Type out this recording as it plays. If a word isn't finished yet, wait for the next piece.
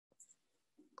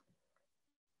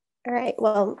All right,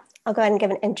 well, I'll go ahead and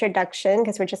give an introduction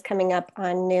because we're just coming up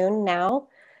on noon now.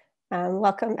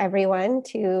 Welcome everyone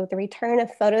to the return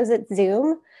of Photos at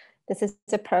Zoom. This is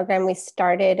a program we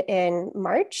started in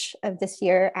March of this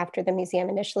year after the museum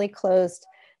initially closed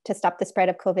to stop the spread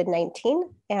of COVID-19.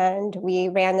 And we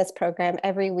ran this program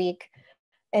every week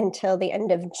until the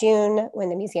end of June when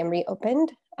the museum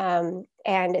reopened. And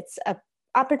it's an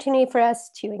opportunity for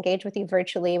us to engage with you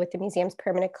virtually with the museum's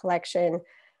permanent collection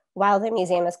while the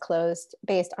museum is closed,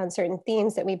 based on certain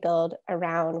themes that we build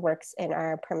around works in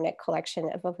our permanent collection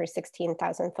of over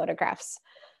 16,000 photographs.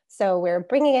 So we're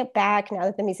bringing it back now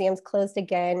that the museum's closed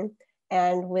again,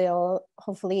 and we'll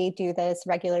hopefully do this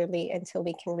regularly until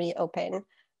we can reopen.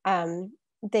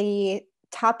 The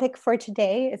topic for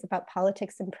today is about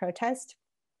politics and protest.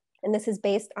 And this is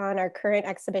based on our current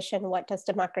exhibition, What Does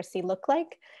Democracy Look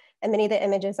Like? And many of the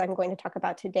images I'm going to talk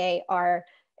about today are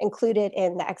included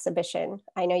in the exhibition.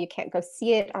 I know you can't go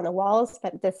see it on the walls,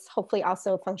 but this hopefully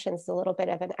also functions as a little bit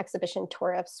of an exhibition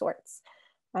tour of sorts.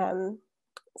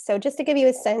 So just to give you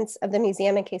a sense of the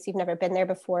museum in case you've never been there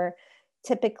before,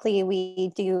 typically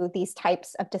we do these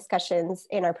types of discussions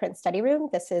in our print study room.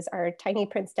 This is our tiny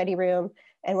print study room,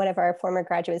 and one of our former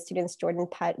graduate students, Jordan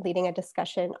Putt, leading a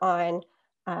discussion on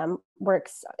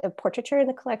works of portraiture in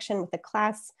the collection with the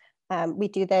class. We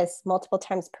do this multiple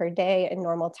times per day in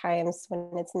normal times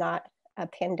when it's not a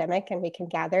pandemic and we can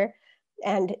gather.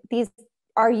 And these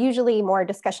are usually more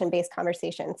discussion-based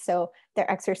conversations. So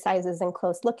they're exercises in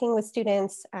close looking with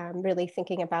students, really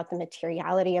thinking about the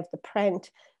materiality of the print,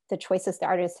 the choices the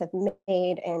artists have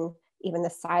made, and even the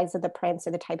size of the prints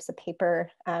or the types of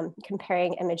paper,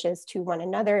 comparing images to one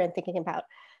another and thinking about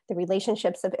the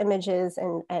relationships of images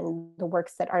and the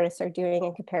works that artists are doing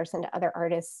in comparison to other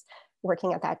artists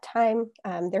working at that time.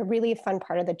 They're really a fun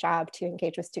part of the job to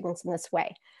engage with students in this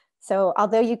way. So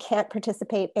although you can't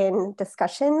participate in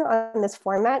discussion on this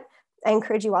format, I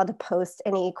encourage you all to post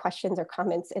any questions or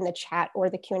comments in the chat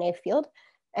or the Q&A field,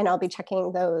 and I'll be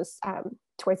checking those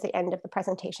towards the end of the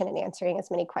presentation and answering as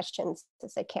many questions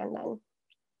as I can then.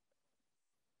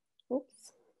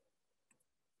 Oops.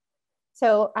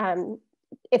 So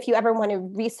if you ever want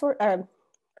to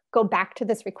go back to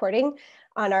this recording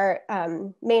on our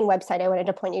main website, I wanted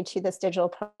to point you to this digital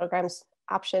programs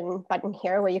option button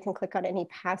here where you can click on any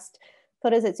past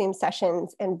Photos at Zoom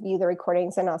sessions and view the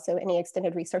recordings and also any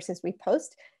extended resources we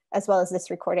post, as well as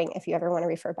this recording if you ever want to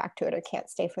refer back to it or can't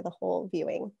stay for the whole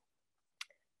viewing.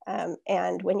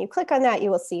 And when you click on that, you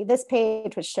will see this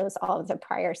page, which shows all of the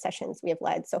prior sessions we have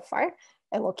led so far,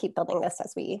 and we'll keep building this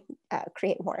as we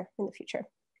create more in the future.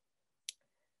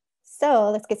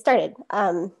 So let's get started.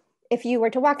 If you were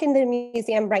to walk into the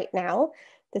museum right now,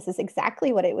 this is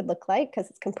exactly what it would look like because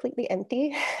it's completely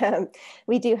empty.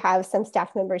 We do have some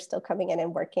staff members still coming in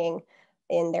and working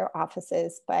in their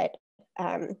offices, but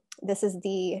this is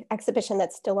the exhibition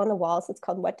that's still on the walls. It's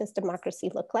called What Does Democracy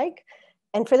Look Like?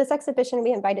 And for this exhibition,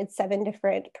 we invited 7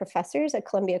 different professors at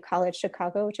Columbia College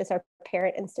Chicago, which is our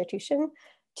parent institution,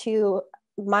 to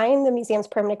mine the museum's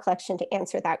permanent collection to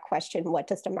answer that question, what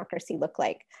does democracy look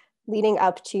like, leading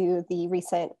up to the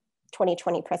recent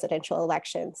 2020 presidential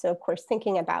election. So of course,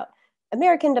 thinking about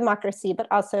American democracy, but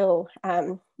also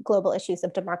global issues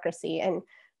of democracy, and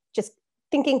just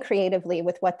thinking creatively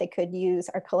with what they could use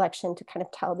our collection to kind of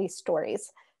tell these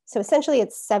stories. So essentially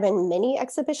it's 7 mini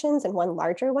exhibitions and 1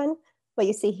 larger one. What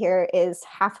you see here is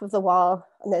half of the wall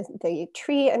on the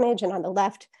tree image, and on the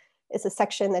left is a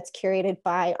section that's curated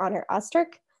by Honor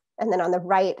Osterk. And then on the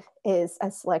right is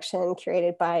a selection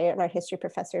curated by an art history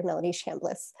professor, Melody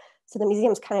Chambliss. So the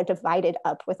museum's kind of divided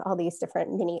up with all these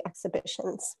different mini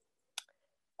exhibitions.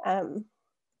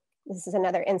 This is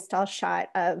another install shot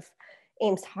of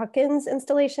Ames Hawkins'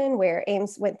 installation, where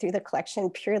Ames went through the collection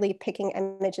purely picking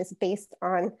images based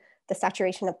on the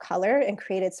saturation of color and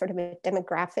created sort of a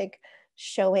demographic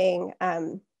showing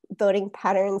voting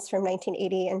patterns from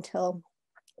 1980 until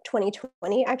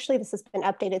 2020. Actually, this has been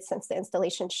updated since the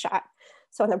installation shot.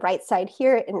 So on the right side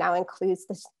here, it now includes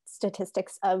the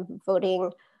statistics of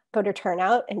voter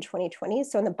turnout in 2020.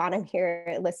 So on the bottom here,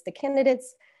 it lists the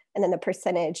candidates and then the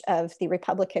percentage of the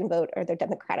Republican vote or the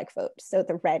Democratic vote. So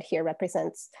the red here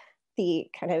represents the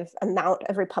kind of amount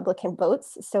of Republican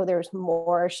votes. So there's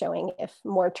more showing if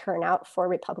more turnout for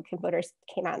Republican voters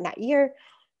came out in that year.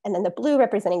 And then the blue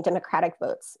representing Democratic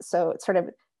votes. So it sort of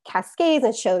cascades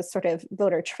and shows sort of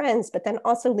voter trends, but then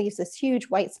also leaves this huge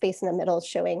white space in the middle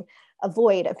showing a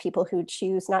void of people who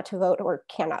choose not to vote or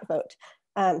cannot vote.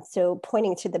 So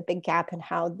pointing to the big gap in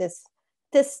how this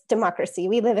democracy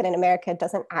we live in America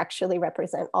doesn't actually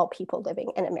represent all people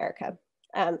living in America.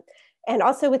 And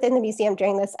also within the museum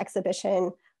during this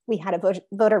exhibition, we had a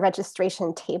voter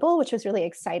registration table, which was really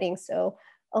exciting. So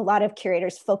a lot of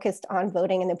curators focused on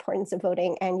voting and the importance of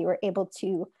voting, and you were able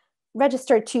to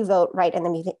register to vote right in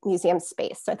the museum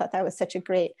space. So I thought that was such a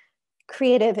great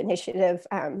creative initiative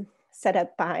set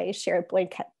up by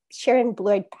Sharon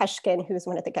Bloyd-Peshkin, who's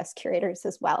one of the guest curators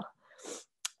as well.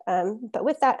 But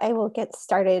with that, I will get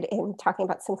started in talking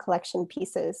about some collection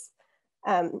pieces.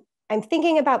 I'm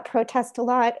thinking about protest a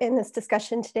lot in this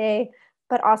discussion today,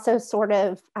 but also sort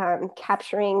of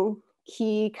capturing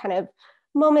key kind of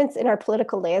moments in our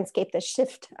political landscape that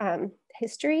shift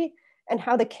history, and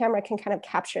how the camera can kind of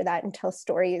capture that and tell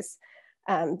stories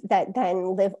that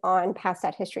then live on past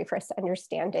that history for us to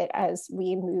understand it as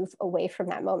we move away from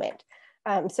that moment.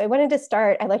 So I like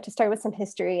to start with some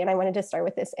history, and I wanted to start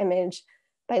with this image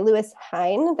by Louis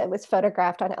Hine that was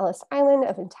photographed on Ellis Island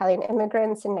of Italian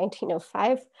immigrants in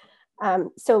 1905.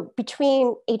 So between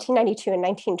 1892 and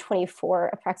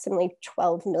 1924, approximately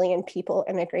 12 million people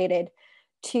immigrated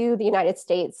to the United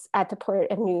States at the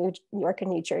port of New York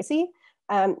and New Jersey.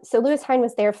 So Louis Hine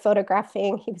was there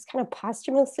photographing. He was kind of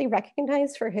posthumously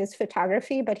recognized for his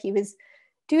photography, but he was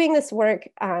doing this work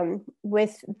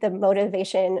with the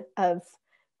motivation of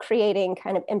creating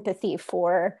kind of empathy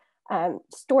for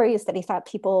stories that he thought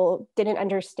people didn't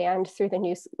understand through the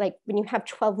news. Like when you have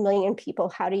 12 million people,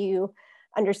 how do you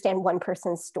understand one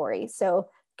person's story? So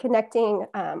connecting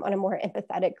on a more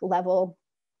empathetic level,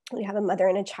 we have a mother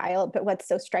and a child, but what's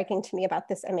so striking to me about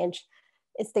this image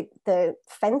is the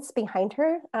fence behind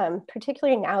her,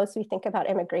 particularly now as we think about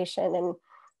immigration and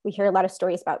we hear a lot of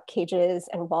stories about cages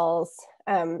and walls.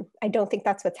 I don't think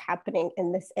that's what's happening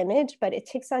in this image, but it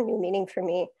takes on new meaning for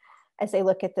me as I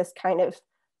look at this kind of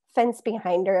fence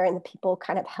behind her and the people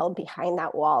kind of held behind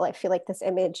that wall. I feel like this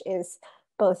image is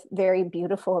both very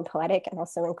beautiful and poetic and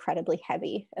also incredibly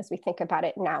heavy as we think about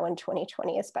it now in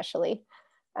 2020 especially.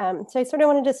 So I sort of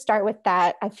wanted to start with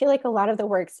that. I feel like a lot of the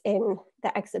works in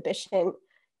the exhibition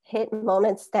hit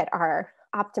moments that are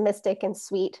optimistic and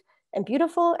sweet and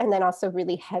beautiful, and then also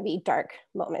really heavy, dark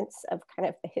moments of kind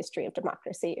of the history of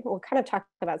democracy. We'll kind of talk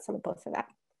about some of both of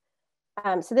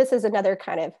that. So this is another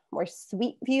kind of more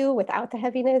sweet view without the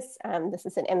heaviness. This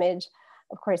is an image,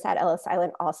 of course, at Ellis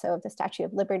Island also of the Statue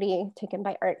of Liberty taken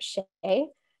by Art Shay.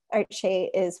 Art Shay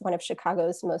is one of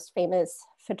Chicago's most famous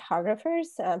photographers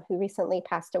who recently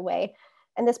passed away.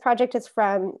 And this project is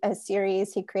from a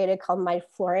series he created called My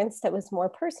Florence that was more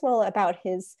personal about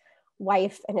his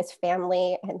wife and his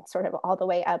family and sort of all the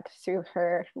way up through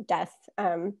her death.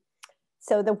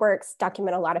 So the works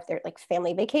document a lot of their like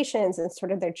family vacations and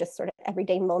sort of their just sort of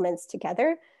everyday moments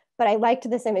together. But I liked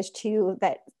this image too,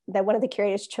 that one of the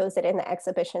curators chose it in the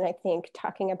exhibition, I think,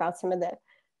 talking about some of the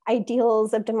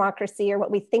ideals of democracy or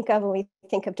what we think of when we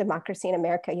think of democracy in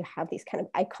America. You have these kind of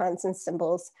icons and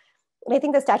symbols. And I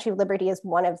think the Statue of Liberty is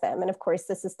one of them. And of course,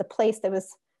 this is the place that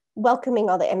was welcoming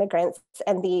all the immigrants.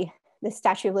 And the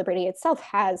Statue of Liberty itself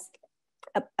has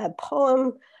a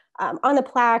poem on the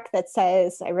plaque that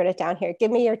says, I wrote it down here, "Give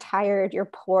me your tired, your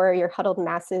poor, your huddled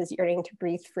masses yearning to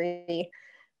breathe free."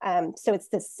 So it's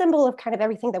this symbol of kind of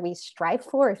everything that we strive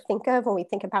for or think of when we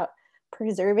think about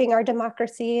preserving our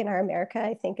democracy in our America,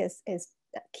 I think is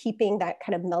keeping that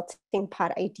kind of melting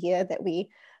pot idea that we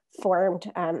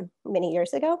formed many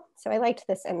years ago. So I liked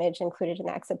this image included in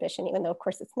the exhibition, even though of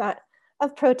course it's not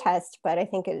of protest, but I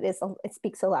think it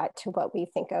speaks a lot to what we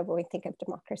think of when we think of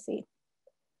democracy.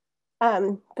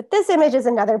 But this image is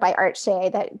another by Art Shay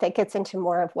that gets into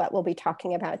more of what we'll be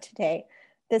talking about today.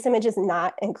 This image is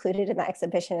not included in the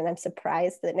exhibition, and I'm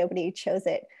surprised that nobody chose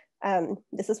it.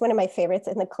 This is one of my favorites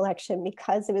in the collection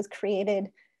because it was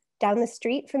created down the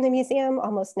street from the museum,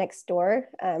 almost next door.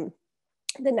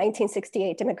 The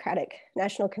 1968 Democratic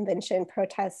National Convention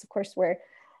protests, of course, were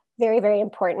very, very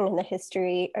important in the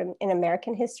history, in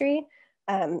American history.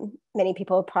 Many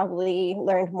people have probably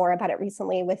learned more about it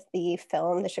recently with the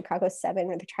film, The Chicago 7,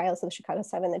 or The Trials of the Chicago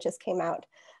 7 that just came out,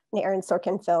 an Aaron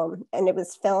Sorkin film. And it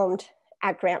was filmed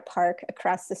at Grant Park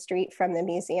across the street from the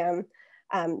museum.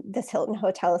 This Hilton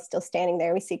Hotel is still standing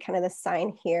there. We see kind of the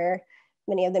sign here.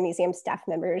 Many of the museum staff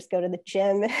members go to the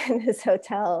gym in this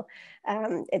hotel.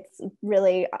 It's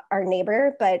really our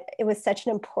neighbor, but it was such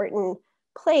an important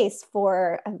place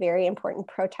for a very important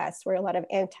protest where a lot of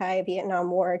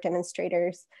anti-Vietnam War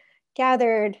demonstrators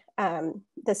gathered.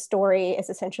 The story is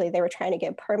essentially they were trying to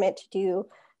get a permit to do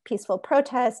peaceful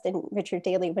protest, and Richard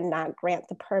Daley would not grant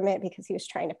the permit because he was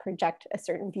trying to project a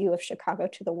certain view of Chicago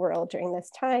to the world during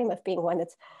this time of being one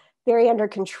that's very under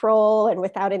control and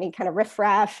without any kind of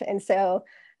riffraff. And so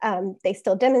they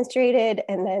still demonstrated,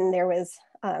 and then there was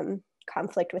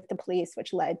conflict with the police,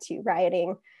 which led to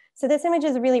rioting. So this image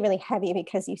is really, really heavy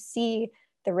because you see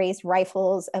the raised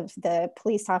rifles of the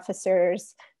police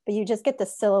officers, but you just get the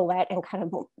silhouette and kind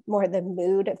of more the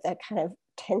mood of the kind of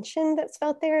tension that's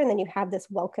felt there. And then you have this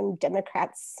Welcome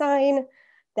Democrats sign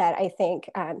that I think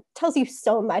tells you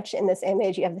so much in this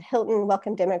image. You have the Hilton,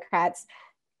 Welcome Democrats,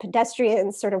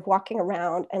 pedestrians sort of walking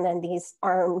around, and then these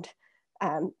armed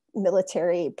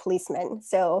military policemen.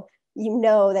 So you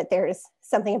know that there's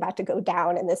something about to go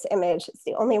down in this image. It's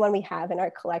the only one we have in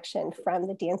our collection from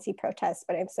the DNC protests,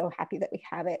 but I'm so happy that we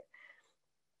have it.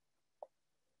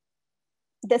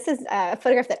 This is a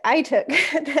photograph that I took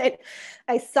that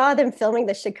I saw them filming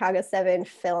the Chicago 7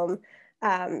 film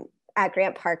at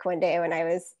Grant Park one day when I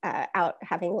was out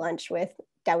having lunch with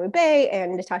Weiwei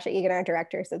and Natasha Egan, our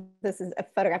director. So this is a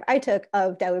photograph I took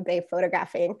of Weiwei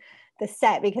photographing the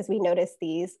set, because we noticed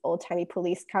these old-timey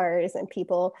police cars and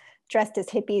people dressed as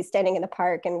hippies standing in the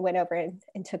park, and went over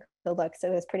and took a look. So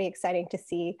it was pretty exciting to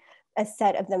see a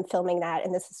set of them filming that.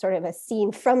 And this is sort of a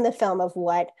scene from the film of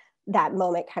what that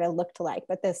moment kind of looked like.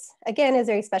 But this, again, is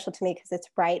very special to me because it's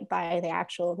right by the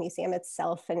actual museum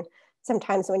itself. And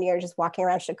sometimes when you're just walking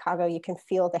around Chicago, you can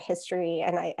feel the history.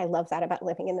 And I love that about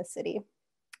living in the city.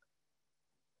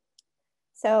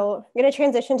 So I'm going to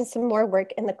transition to some more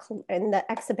work in the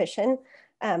exhibition.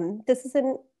 This is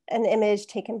an image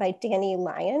taken by Danny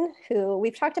Lyon, who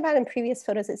we've talked about in previous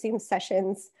Photos at Zoom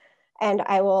sessions. And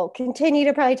I will continue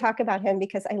to probably talk about him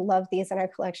because I love these in our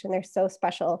collection. They're so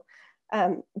special.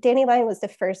 Danny Lyon was the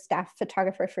first staff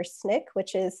photographer for SNCC,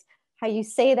 which is how you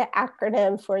say the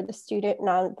acronym for the Student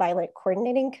Nonviolent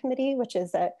Coordinating Committee, which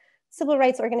is a civil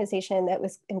rights organization that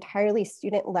was entirely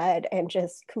student-led and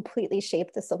just completely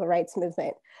shaped the civil rights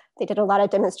movement. They did a lot of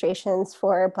demonstrations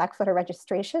for Black voter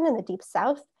registration in the Deep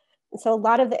South. And so a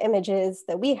lot of the images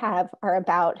that we have are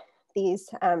about these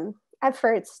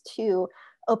efforts to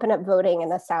open up voting in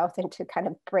the South and to kind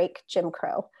of break Jim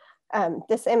Crow.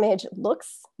 This image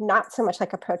looks not so much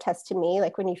like a protest to me.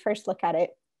 Like when you first look at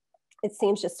it, it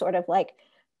seems just sort of like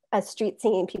a street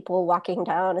scene, people walking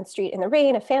down a street in the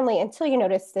rain, a family, until you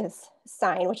notice this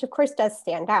sign, which of course does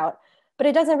stand out, but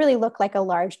it doesn't really look like a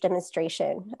large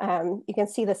demonstration. You can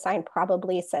see the sign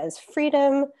probably says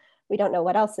freedom. We don't know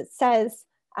what else it says.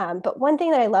 But one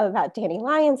thing that I love about Danny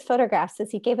Lyon's photographs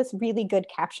is he gave us really good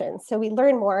captions. So we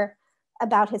learn more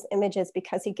about his images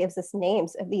because he gives us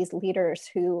names of these leaders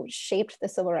who shaped the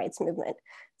civil rights movement.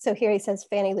 So here he says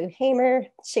Fannie Lou Hamer,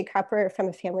 Shay from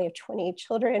a family of 20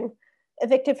 children,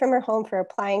 evicted from her home for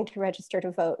applying to register to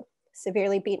vote,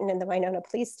 severely beaten in the Winona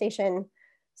police station,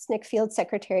 SNCC field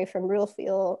secretary from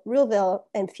Ruleville,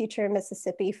 and future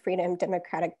Mississippi Freedom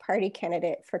Democratic Party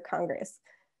candidate for Congress,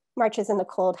 marches in the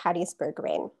cold Hattiesburg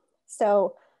rain.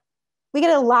 So we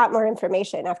get a lot more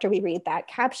information after we read that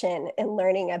caption and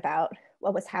learning about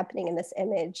what was happening in this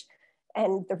image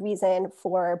and the reason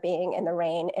for being in the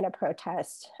rain in a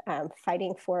protest,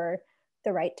 fighting for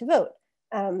the right to vote.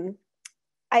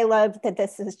 I love that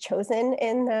this is chosen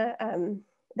in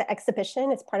the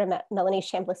exhibition. It's part of Melanie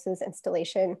Chambliss's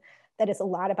installation that is a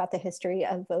lot about the history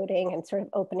of voting and sort of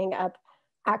opening up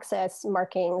access,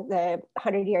 marking the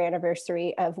 100-year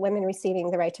anniversary of women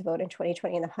receiving the right to vote in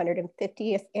 2020 and the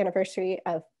 150th anniversary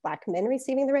of Black men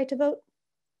receiving the right to vote.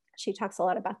 She talks a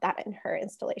lot about that in her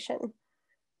installation.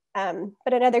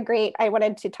 But another great, I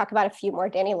wanted to talk about a few more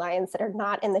Danny Lyons that are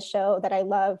not in the show that I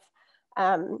love.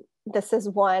 This is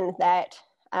one that,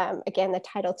 again, the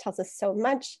title tells us so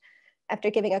much. After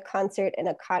giving a concert in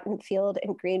a cotton field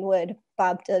in Greenwood,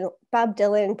 Bob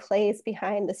Dylan plays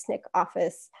behind the SNCC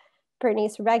office.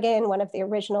 Bernice Reagan, one of the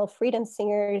original freedom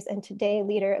singers and today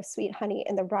leader of Sweet Honey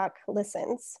in the Rock,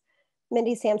 listens.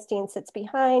 Mindy Samstein sits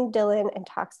behind Dylan and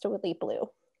talks to Willie Blue,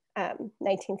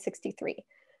 1963.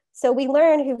 So we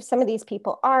learn who some of these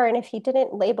people are, and if he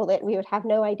didn't label it, we would have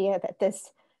no idea that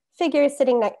this figure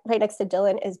sitting right next to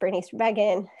Dylan is Bernice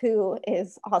Reagan, who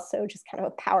is also just kind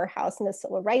of a powerhouse in the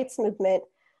civil rights movement.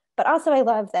 But also I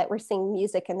love that we're seeing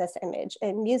music in this image,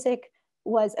 and music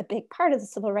was a big part of the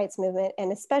civil rights movement,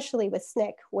 and especially with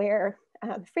SNCC, where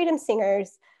freedom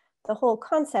singers, the whole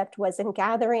concept was in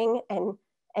gathering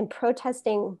and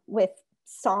protesting with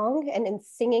song and in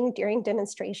singing during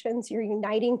demonstrations. You're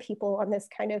uniting people on this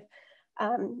kind of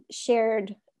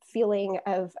shared feeling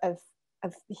of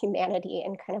humanity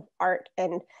and kind of art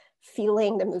and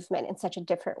feeling the movement in such a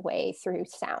different way through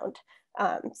sound.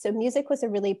 So music was a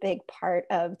really big part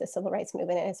of the civil rights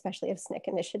movement, and especially of SNCC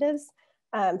initiatives.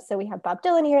 So we have Bob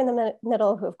Dylan here in the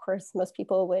middle, who of course most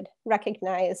people would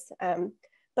recognize,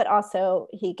 but also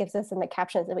he gives us in the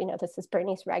captions that we know this is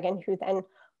Bernice Reagan, who then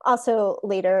also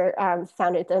later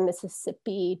founded the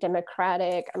Mississippi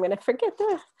Democratic, I'm gonna forget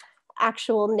the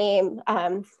actual name,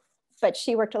 but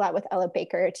she worked a lot with Ella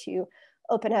Baker to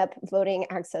open up voting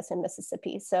access in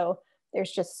Mississippi. So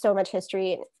there's just so much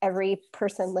history, and every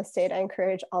person listed. I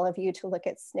encourage all of you to look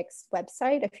at SNCC's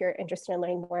website if you're interested in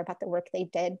learning more about the work they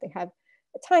did. They have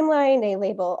a timeline, they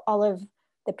label all of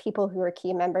the people who are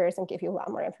key members and give you a lot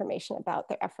more information about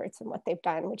their efforts and what they've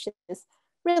done, which is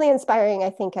really inspiring, I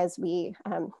think, as we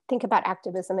think about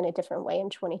activism in a different way in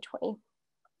 2020.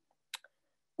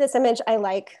 This image I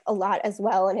like a lot as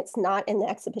well, and it's not in the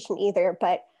exhibition either,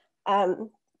 but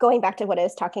going back to what I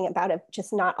was talking about, of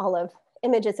just not all of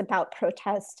images about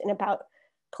protest and about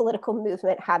political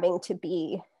movement having to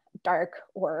be dark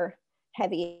or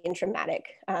heavy and dramatic.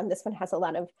 This one has a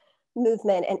lot of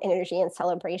movement and energy and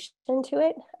celebration to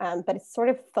it, but it's sort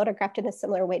of photographed in a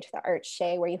similar way to the art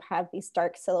Shay, where you have these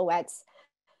dark silhouettes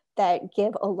that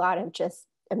give a lot of just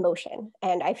emotion.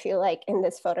 And I feel like in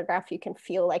this photograph, you can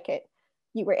feel like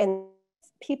you were in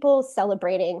people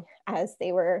celebrating as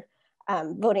they were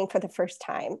voting for the first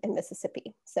time in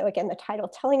Mississippi. So again, the title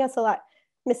telling us a lot.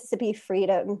 Mississippi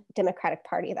Freedom Democratic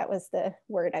Party, that was the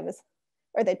word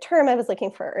or the term I was looking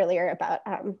for earlier about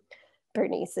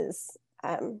Bernice's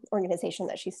organization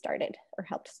that she started or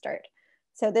helped start.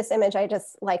 So this image I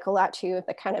just like a lot too,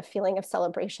 the kind of feeling of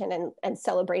celebration and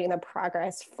celebrating the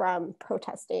progress from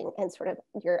protesting and sort of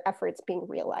your efforts being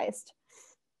realized.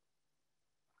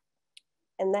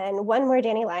 And then one more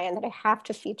Danny Lyon that I have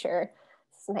to feature.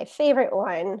 This is my favorite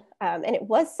one. And it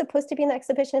was supposed to be in the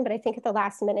exhibition, but I think at the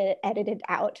last minute it edited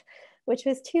out, which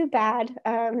was too bad.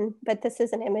 But this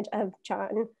is an image of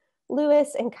John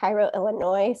Lewis in Cairo,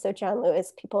 Illinois. So John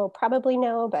Lewis, people probably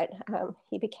know, but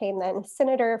he became then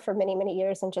senator for many, many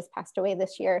years and just passed away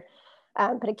this year.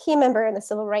 But a key member in the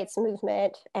civil rights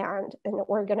movement and in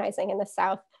organizing in the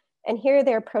South. And here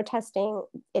they're protesting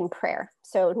in prayer.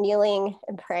 So kneeling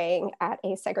and praying at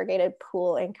a segregated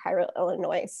pool in Cairo,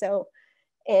 Illinois. So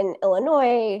in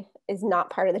Illinois is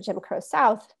not part of the Jim Crow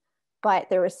South, but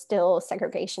there was still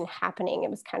segregation happening.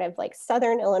 It was kind of like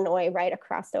Southern Illinois, right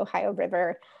across the Ohio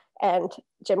River. And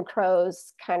Jim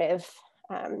Crow's kind of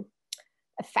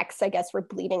effects, I guess, were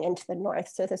bleeding into the North.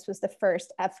 So this was the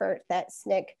first effort that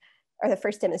SNCC, or the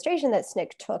first demonstration that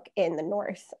SNCC took in the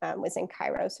North, was in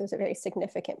Cairo. So it was a very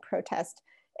significant protest.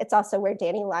 It's also where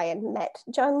Danny Lyon met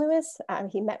John Lewis.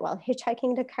 He met while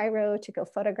hitchhiking to Cairo to go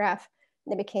photograph.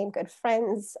 They became good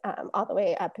friends all the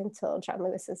way up until John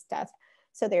Lewis's death.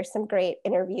 So there's some great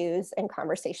interviews and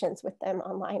conversations with them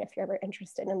online if you're ever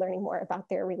interested in learning more about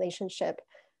their relationship.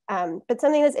 But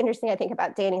something that's interesting, I think,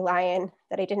 about Danny Lyon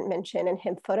that I didn't mention and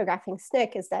him photographing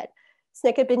SNCC is that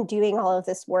SNCC had been doing all of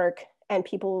this work and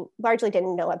people largely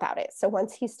didn't know about it. So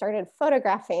once he started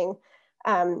photographing,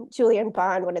 Julian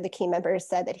Bond, one of the key members,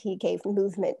 said that he gave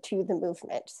movement to the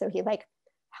movement. So he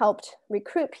helped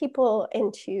recruit people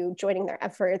into joining their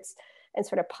efforts and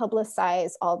sort of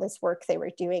publicize all this work they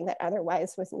were doing that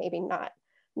otherwise was maybe not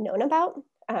known about.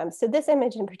 So this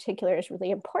image in particular is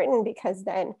really important because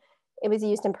then it was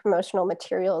used in promotional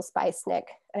materials by SNCC.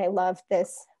 And I love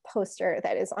this poster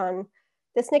that is on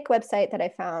the SNCC website that I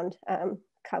found,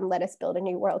 Come Let Us Build a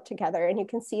New World Together. And you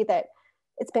can see that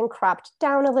it's been cropped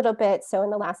down a little bit. So in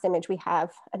the last image, we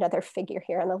have another figure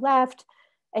here on the left,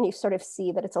 and you sort of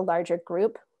see that it's a larger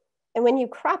group. And when you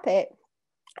crop it,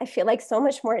 I feel like so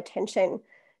much more attention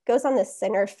goes on this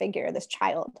center figure, this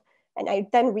child. And I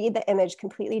then read the image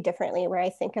completely differently, where I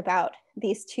think about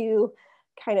these two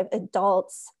kind of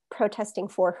adults protesting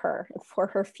for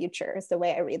her future is the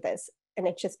way I read this. And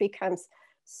it just becomes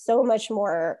so much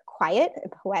more quiet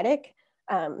and poetic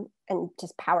and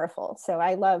just powerful. So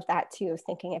I love that too,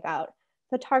 thinking about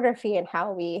photography and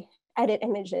how we edit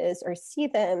images or see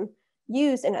them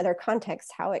used in other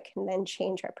contexts, how it can then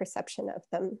change our perception of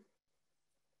them.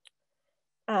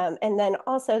 And then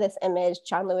also this image,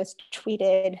 John Lewis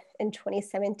tweeted in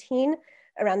 2017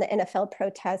 around the NFL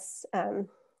protests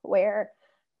where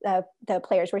the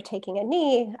players were taking a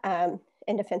knee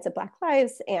in defense of Black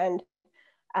lives. And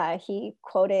he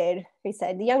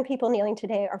said, "The young people kneeling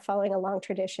today are following a long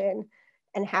tradition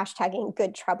and hashtagging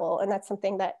good trouble." And that's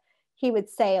something that he would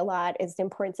say a lot, is the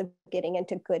importance of getting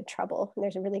into good trouble. And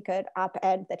there's a really good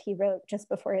op-ed that he wrote just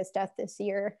before his death this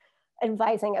year,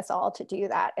 advising us all to do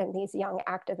that and these young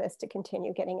activists to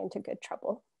continue getting into good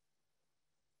trouble.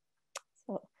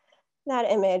 So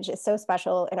that image is so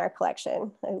special in our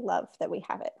collection. I love that we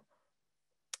have it.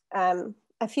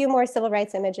 A few more civil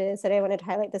rights images that I wanted to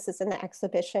highlight. This is in the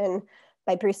exhibition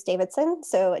by Bruce Davidson.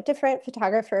 So a different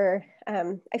photographer.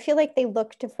 I feel like they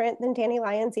look different than Danny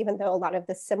Lyon's, even though a lot of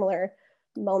the similar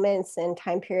moments and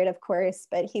time period, of course,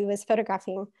 but he was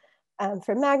photographing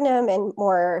for Magnum and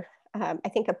more, I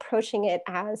think, approaching it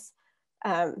as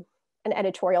an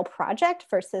editorial project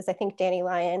versus I think Danny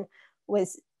Lyon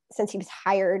was since he was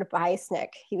hired by SNCC,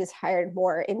 he was hired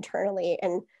more internally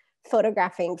and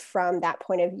photographing from that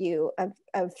point of view of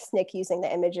SNCC using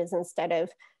the images instead of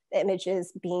the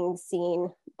images being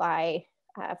seen by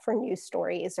for news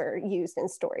stories or used in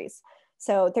stories.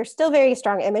 So there's still very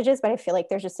strong images, but I feel like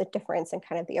there's just a difference in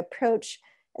kind of the approach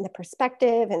and the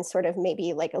perspective and sort of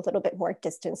maybe like a little bit more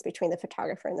distance between the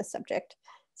photographer and the subject.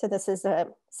 So this is a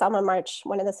Selma March,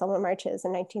 one of the Selma marches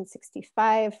in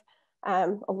 1965.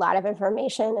 A lot of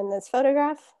information in this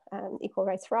photograph, Equal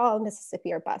Rights for All,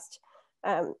 Mississippi or Bust.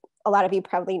 A lot of you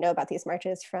probably know about these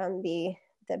marches from the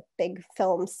big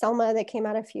film Selma that came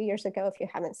out a few years ago. If you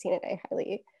haven't seen it, I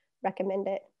highly recommend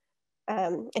it.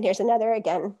 And here's another,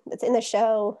 again, it's in the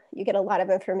show. You get a lot of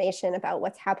information about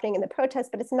what's happening in the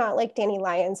protest, but it's not like Danny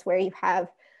Lyons where you have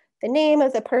the name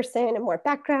of the person and more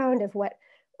background of what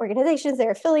organizations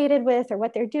they're affiliated with or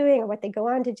what they're doing or what they go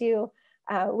on to do.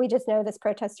 We just know this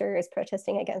protester is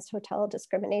protesting against hotel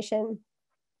discrimination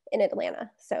in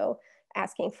Atlanta. So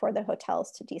asking for the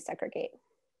hotels to desegregate.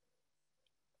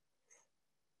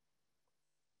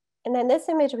 And then this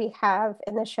image we have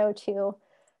in the show too.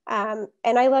 And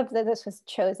I love that this was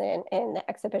chosen in the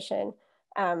exhibition,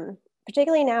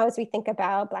 particularly now as we think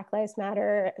about Black Lives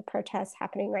Matter protests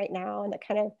happening right now and the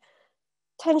kind of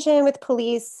tension with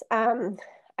police.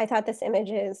 I thought this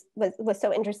image was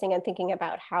so interesting in thinking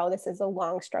about how this is a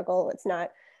long struggle. It's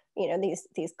not, you know,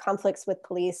 these conflicts with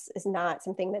police is not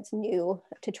something that's new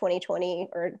to 2020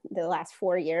 or the last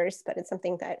 4 years, but it's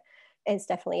something that is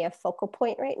definitely a focal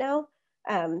point right now.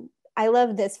 I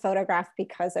love this photograph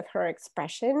because of her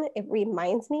expression. It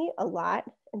reminds me a lot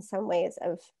in some ways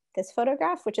of this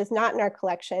photograph, which is not in our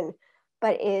collection,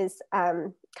 but is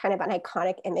kind of an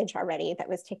iconic image already that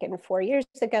was taken 4 years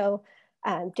ago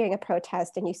during a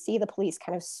protest. And you see the police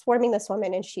kind of swarming this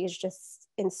woman and she's just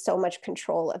in so much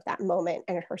control of that moment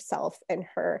and herself and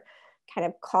her kind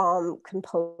of calm,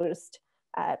 composed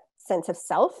sense of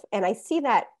self. And I see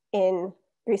that in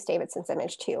Bruce Davidson's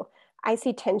image too. I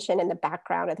see tension in the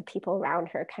background of the people around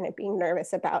her kind of being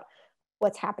nervous about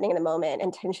what's happening in the moment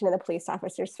and tension in the police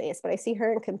officer's face, but I see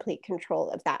her in complete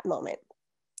control of that moment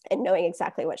and knowing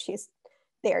exactly what she's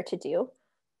there to do.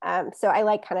 So I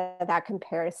like kind of that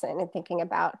comparison and thinking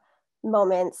about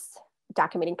moments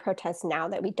documenting protests now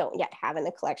that we don't yet have in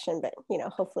the collection, but you know,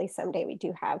 hopefully someday we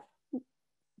do have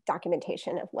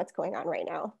documentation of what's going on right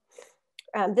now.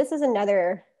 This is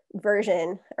another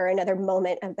version or another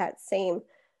moment of that same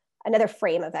another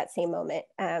frame of that same moment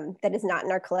that is not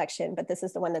in our collection, but this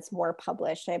is the one that's more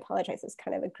published. I apologize, it's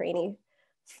kind of a grainy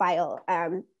file.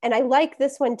 And I like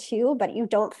this one too, but you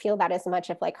don't feel that as much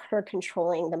of like her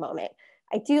controlling the moment.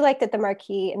 I do like that the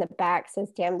marquee in the back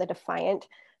says, "Damn the Defiant."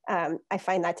 I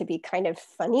find that to be kind of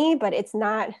funny, but it's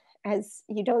not as,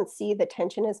 you don't see the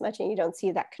tension as much and you don't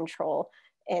see that control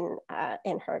in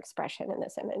her expression in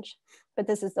this image. But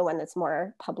this is the one that's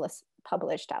more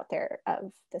published out there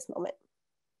of this moment.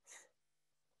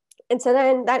 And so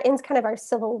then that ends kind of our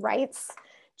civil rights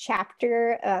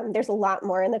chapter. There's a lot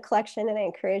more in the collection and I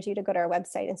encourage you to go to our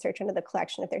website and search into the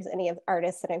collection. If there's any of the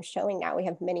artists that I'm showing now, we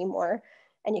have many more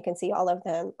and you can see all of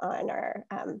them on our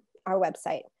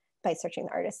website by searching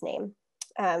the artist name.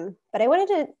 But I wanted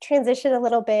to transition a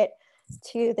little bit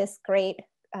to this great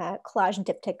collage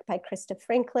diptych by Krista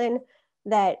Franklin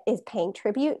that is paying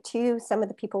tribute to some of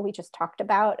the people we just talked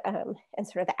about and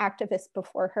sort of the activists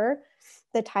before her.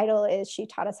 The title is "She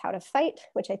Taught Us How to Fight,"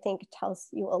 which I think tells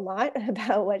you a lot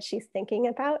about what she's thinking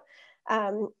about.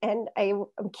 And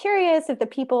I'm curious if the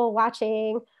people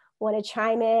watching want to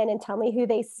chime in and tell me who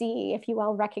they see, if you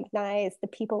all recognize the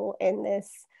people in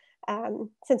this.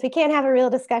 Since we can't have a real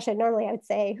discussion, normally I would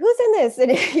say, who's in this? And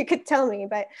if you could tell me,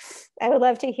 but I would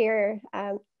love to hear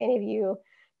any of you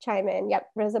chime in. Yep,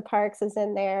 Rosa Parks is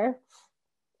in there.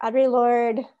 Audre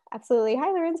Lorde, absolutely.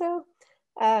 Hi, Lorenzo.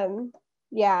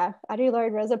 Yeah, Audre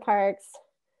Lorde, Rosa Parks,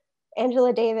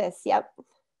 Angela Davis, yep.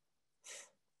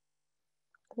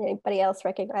 Anybody else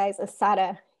recognize?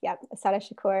 Assata, yep, Assata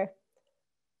Shakur,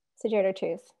 Sojourner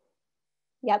Truth.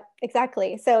 Yep,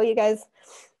 exactly. So you guys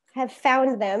have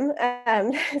found them.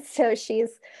 So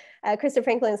Krista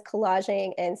Franklin is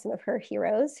collaging in some of her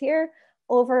heroes here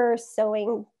over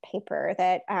sewing paper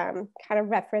that kind of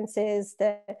references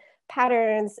the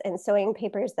patterns and sewing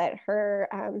papers that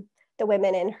the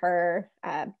women in her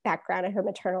background and her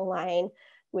maternal line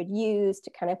would use to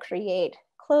kind of create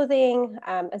clothing,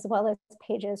 as well as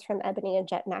pages from Ebony and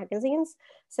Jet magazines.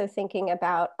 So thinking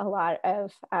about a lot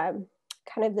of kind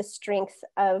of the strength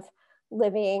of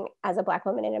living as a Black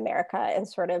woman in America and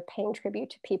sort of paying tribute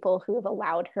to people who have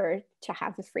allowed her to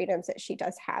have the freedoms that she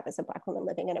does have as a Black woman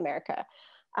living in America.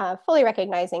 fully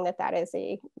recognizing that that is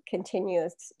a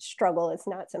continuous struggle. It's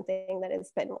not something that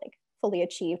has been like fully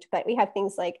achieved, but we have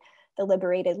things like the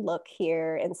liberated look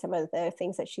here and some of the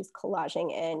things that she's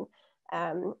collaging in.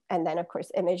 And then of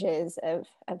course, images of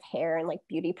hair and like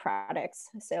beauty products.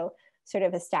 So sort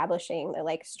of establishing the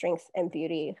like strength and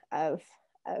beauty of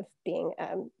being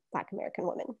a Black American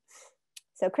woman.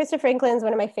 So Krista Franklin is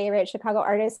one of my favorite Chicago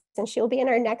artists, and she'll be in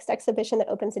our next exhibition that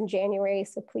opens in January.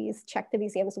 So please check the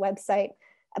museum's website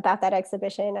about that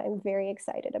exhibition. I'm very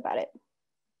excited about it.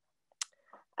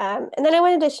 And then I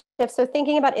wanted to shift, so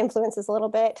thinking about influences a little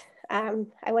bit, I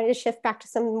wanted to shift back to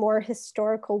some more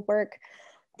historical work.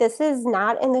 This is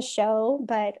not in the show,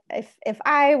 but if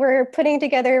I were putting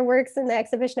together works in the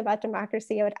exhibition about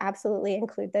democracy, I would absolutely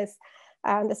include this.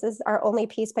 This is our only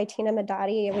piece by Tina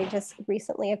Madadi, and we just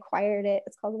recently acquired it.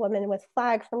 It's called Woman with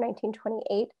Flag from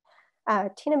 1928.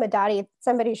 Tina Madadi,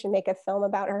 somebody should make a film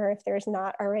about her if there's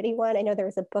not already one. I know there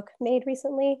was a book made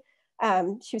recently.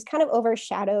 She was kind of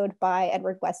overshadowed by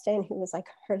Edward Weston, who was like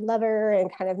her lover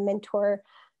and kind of mentor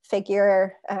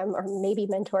figure, or maybe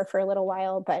mentor for a little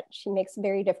while, but she makes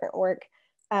very different work.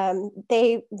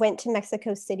 They went to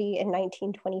Mexico City in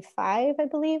 1925, I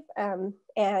believe,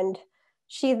 and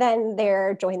she then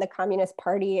there joined the Communist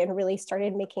Party and really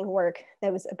started making work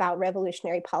that was about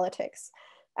revolutionary politics.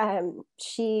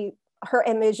 Her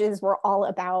images were all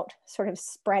about sort of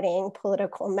spreading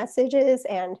political messages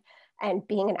and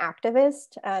being an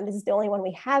activist. This is the only one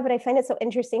we have, but I find it so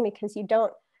interesting because you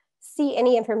don't see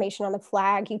any information on the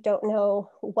flag. You don't know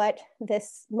what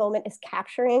this moment is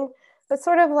capturing, but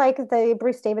sort of like the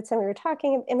Bruce Davidson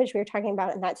image we were talking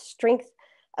about, and that strength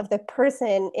of the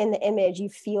person in the image, you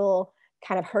feel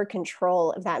kind of her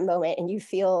control of that moment, and you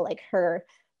feel like her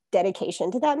dedication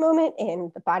to that moment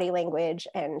in the body language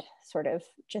and sort of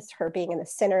just her being in the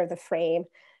center of the frame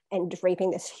and draping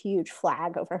this huge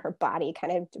flag over her body,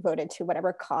 kind of devoted to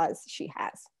whatever cause she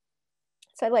has.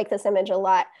 So I like this image a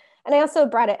lot. And I also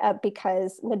brought it up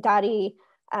because Madadi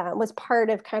was part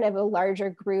of kind of a larger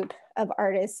group of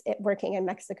artists working in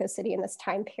Mexico City in this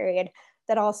time period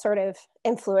that all sort of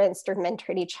influenced or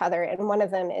mentored each other. And one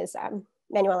of them is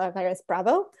Manuel Álvarez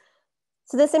Bravo.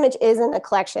 So this image is in the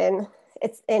collection.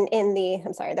 It's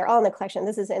I'm sorry, they're all in the collection.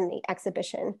 This is in the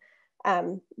exhibition.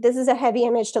 This is a heavy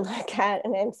image to look at,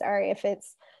 and I'm sorry if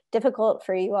it's difficult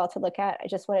for you all to look at. I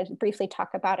just wanted to briefly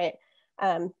talk about it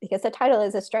because the title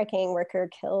is A Striking Worker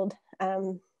Killed.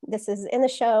 This is in the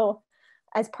show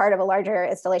as part of a larger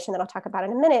installation that I'll talk about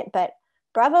in a minute, but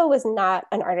Bravo was not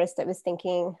an artist that was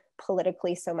thinking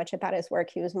politically so much about his work.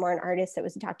 He was more an artist that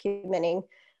was documenting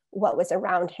what was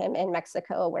around him in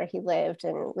Mexico, where he lived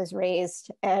and was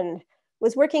raised, and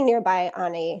was working nearby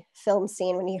on a film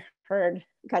scene when he heard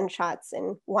gunshots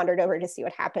and wandered over to see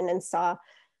what happened and saw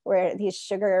where these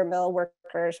sugar mill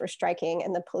workers were striking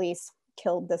and the police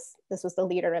killed this was the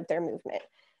leader of their movement.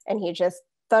 And he just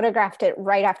photographed it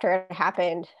right after it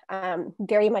happened,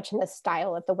 very much in the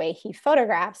style of the way he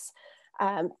photographs.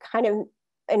 Kind of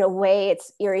in a way,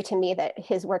 it's eerie to me that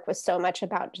his work was so much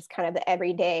about just kind of the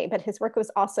everyday, but his work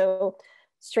was also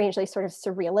strangely sort of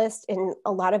surrealist in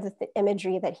a lot of the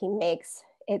imagery that he makes.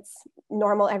 It's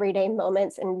normal everyday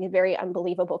moments in very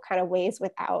unbelievable kind of ways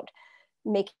without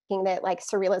making that like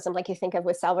surrealism like you think of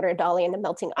with Salvador Dali and the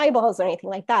melting eyeballs or anything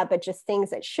like that, but just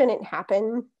things that shouldn't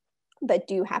happen but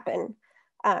do happen.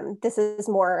 This is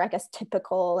more, I guess,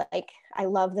 typical, like, I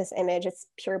love this image. It's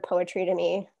pure poetry to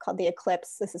me, called The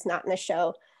Eclipse. This is not in the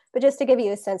show, but just to give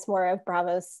you a sense more of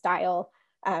Bravo's style,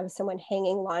 someone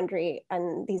hanging laundry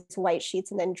on these white sheets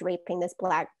and then draping this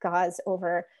black gauze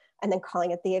over and then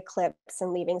calling it the eclipse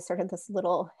and leaving sort of this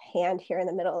little hand here in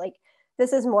the middle. Like,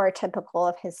 this is more typical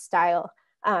of his style.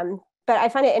 But I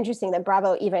find it interesting that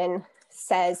Bravo even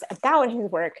says about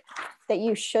his work that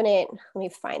you shouldn't, let me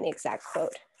find the exact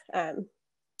quote.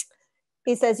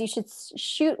 He says, you should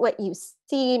shoot what you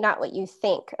see, not what you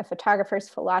think. A photographer's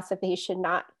philosophy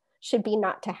should be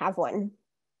not to have one.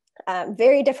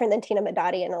 Very different than Tina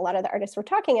Madadi and a lot of the artists we're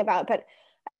talking about, but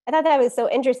I thought that was so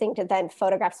interesting to then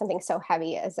photograph something so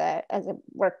heavy as a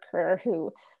worker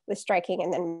who was striking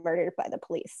and then murdered by the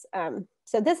police.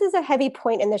 So this is a heavy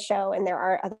point in the show, and there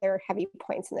are other heavy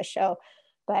points in the show,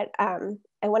 but I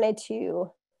wanted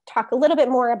to talk a little bit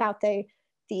more about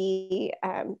the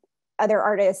other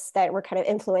artists that were kind of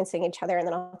influencing each other, and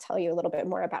then I'll tell you a little bit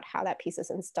more about how that piece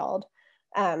is installed.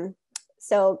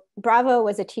 So Bravo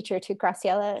was a teacher to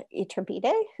Graciela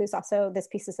Iturbide, who's also, this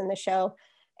piece is in the show,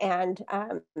 and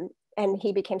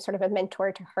he became sort of a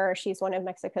mentor to her. She's one of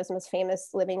Mexico's most famous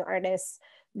living artists.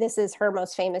 This is her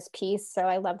most famous piece, so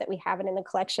I love that we have it in the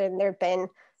collection. There have been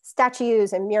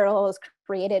statues and murals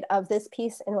created of this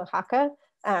piece in Oaxaca.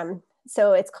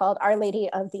 So it's called Our Lady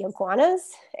of the Iguanas.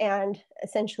 And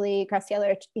essentially,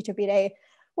 Graciela Iturbide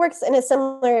works in a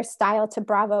similar style to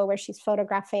Bravo, where she's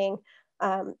photographing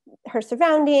her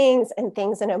surroundings and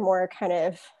things in a more kind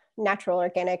of natural,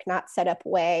 organic, not set up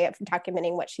way of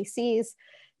documenting what she sees.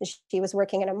 She was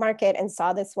working in a market and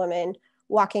saw this woman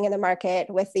walking in the market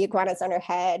with the iguanas on her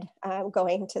head,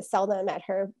 going to sell them at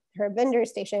her vendor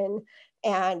station,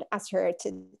 and asked her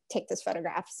to take this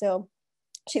photograph. So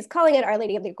she's calling it Our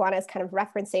Lady of the Iguanas, kind of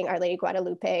referencing Our Lady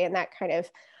Guadalupe and that kind of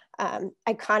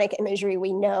iconic imagery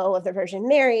we know of the Virgin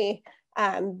Mary,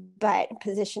 but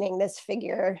positioning this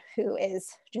figure who is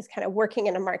just kind of working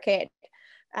in a market,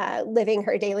 living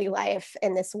her daily life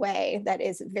in this way that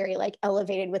is very like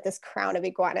elevated with this crown of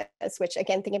iguanas, which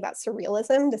again, thinking about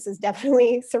surrealism, this is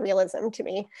definitely surrealism to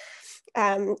me.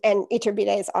 And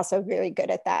Iturbide is also very good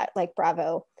at that, like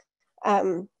Bravo.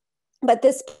 But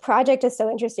this project is so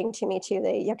interesting to me too,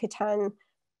 the Yucatan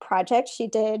project she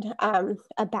did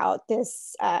about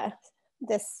this,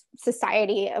 this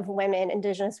society of women,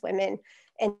 indigenous women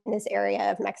in this area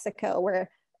of Mexico,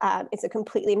 where it's a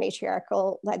completely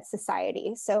matriarchal led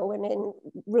society. So women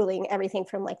ruling everything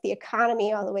from like the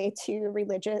economy all the way to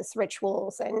religious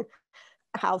rituals and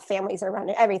how families are run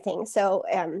and everything. So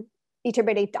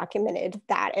Iturbide documented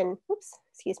that and,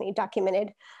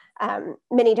 documented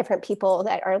many different people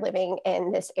that are living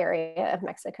in this area of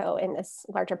Mexico in this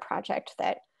larger project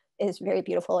that is very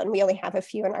beautiful. And we only have a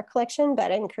few in our collection,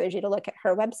 but I encourage you to look at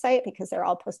her website because they're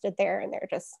all posted there and they're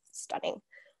just stunning.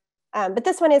 But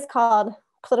this one is called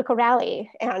Political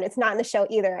Rally, and it's not in the show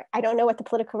either. I don't know what the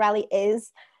political rally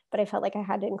is, but I felt like I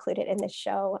had to include it in this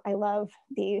show. I love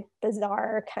the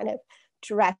bizarre kind of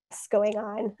dress going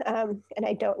on, and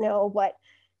I don't know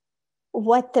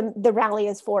what the rally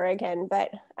is for again,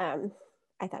 but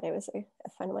I thought it was a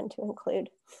fun one to include.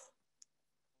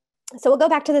 So we'll go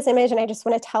back to this image, and I just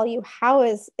want to tell you how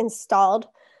it's installed.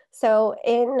 So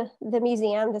in the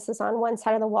museum, this is on one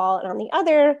side of the wall, and on the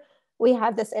other, we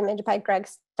have this image by Greg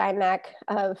Steinmack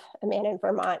of a man in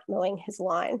Vermont mowing his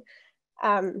lawn.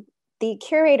 The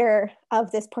curator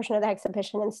of this portion of the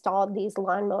exhibition installed these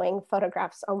lawn mowing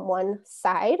photographs on one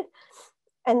side,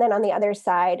 and then on the other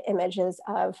side, images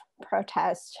of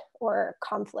protest or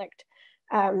conflict.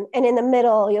 And in the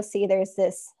middle, you'll see there's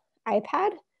this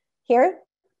iPad here.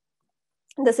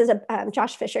 This is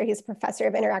Josh Fisher. He's a professor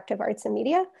of interactive arts and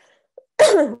media.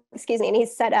 Excuse me, and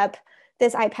he's set up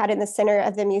this iPad in the center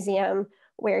of the museum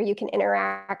where you can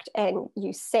interact and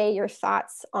you say your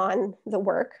thoughts on the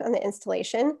work, on the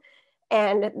installation.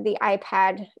 And the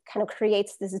iPad kind of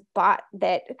creates this bot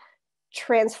that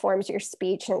transforms your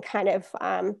speech and kind of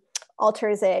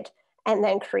alters it, and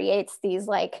then creates these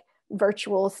like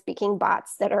virtual speaking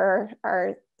bots that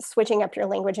are switching up your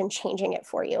language and changing it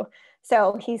for you.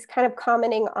 So he's kind of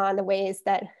commenting on the ways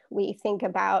that we think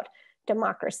about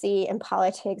democracy and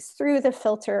politics through the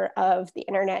filter of the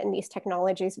internet and these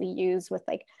technologies we use with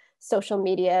like social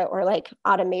media or like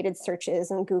automated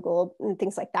searches and Google and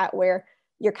things like that, where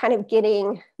you're kind of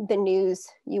getting the news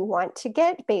you want to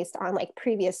get based on like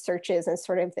previous searches and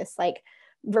sort of this like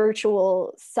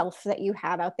virtual self that you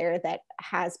have out there that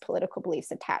has political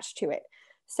beliefs attached to it.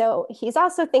 So he's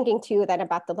also thinking too that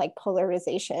about the like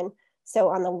polarization. So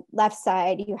on the left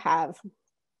side, you have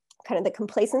kind of the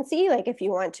complacency, like if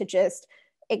you want to just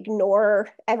ignore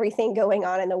everything going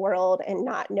on in the world and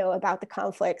not know about the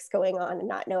conflicts going on and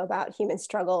not know about human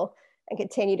struggle and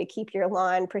continue to keep your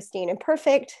lawn pristine and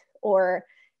perfect, or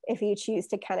if you choose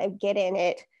to kind of get in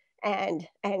it and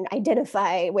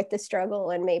identify with the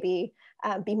struggle and maybe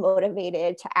be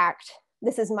motivated to act.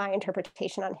 This is my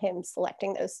interpretation on him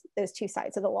selecting those two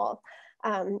sides of the wall.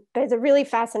 But it's a really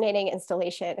fascinating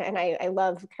installation, and I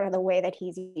love kind of the way that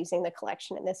he's using the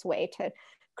collection in this way to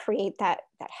create that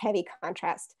heavy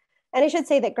contrast. And I should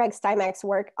say that Greg Steinmack's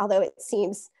work, although it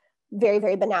seems very,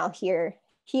 very banal here,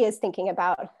 he is thinking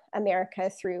about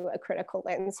America through a critical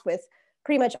lens with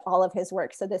pretty much all of his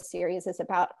work. So this series is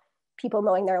about people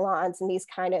mowing their lawns and these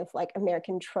kind of like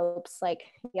American tropes. Like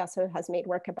he also has made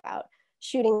work about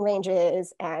shooting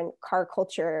ranges and car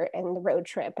culture and the road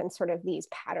trip and sort of these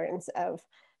patterns of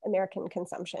American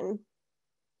consumption.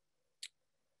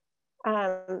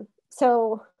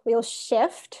 So we'll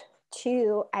shift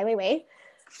to Ai Weiwei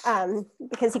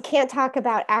because you can't talk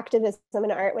about activism in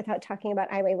art without talking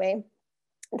about Ai Weiwei.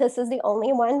 This is the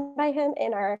only one by him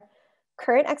in our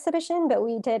current exhibition, but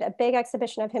we did a big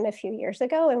exhibition of him a few years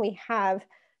ago, and we have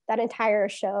that entire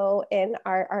show in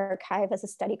our archive as a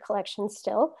study collection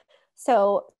still.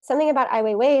 So something about Ai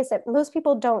Weiwei is that most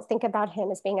people don't think about him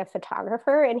as being a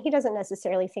photographer, and he doesn't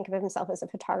necessarily think of himself as a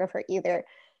photographer either.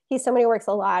 He's somebody who works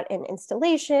a lot in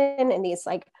installation and these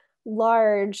like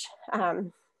large,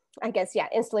 I guess, yeah,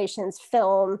 installations,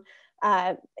 film.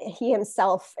 He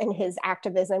himself and his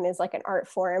activism is like an art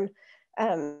form.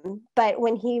 But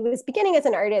when he was beginning as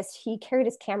an artist, he carried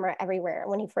his camera everywhere.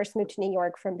 When he first moved to New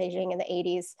York from Beijing in the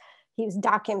 80s, he was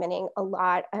documenting a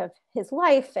lot of his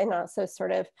life and also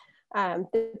sort of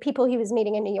the people he was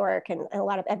meeting in New York and a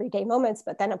lot of everyday moments.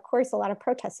 But then, of course, a lot of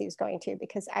protests he was going to,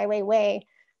 because Ai Weiwei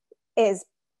is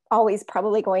always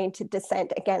probably going to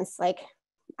dissent against like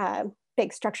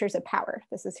big structures of power.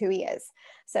 This is who he is.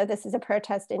 So this is a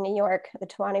protest in New York, the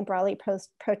Tawane Brawley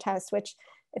protest, which,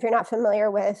 if you're not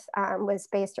familiar with, was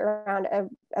based around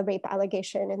a rape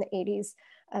allegation in the 80s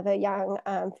of a young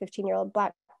 15-year-old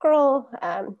Black girl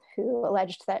who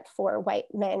alleged that 4 white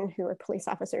men who were police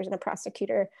officers and a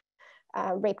prosecutor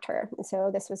raped her. And so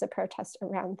this was a protest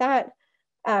around that.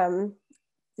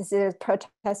 This is a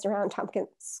protest around Tompkins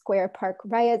Square Park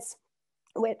riots,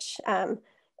 which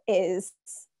is,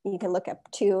 you can look up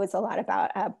too, it's a lot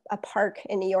about a park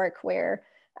in New York where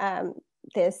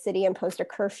the city imposed a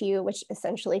curfew, which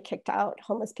essentially kicked out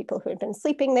homeless people who had been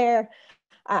sleeping there.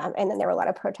 And then there were a lot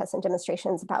of protests and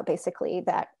demonstrations about basically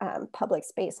that public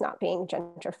space not being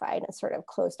gentrified and sort of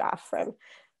closed off from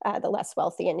the less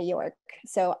wealthy in New York.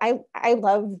 So I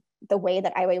love the way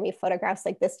that Ai Weiwei photographs.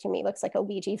 Like, this to me looks like a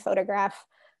Ouija photograph.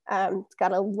 It's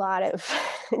got a lot of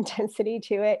intensity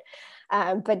to it.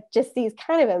 But just these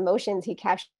kind of emotions he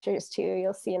captures too,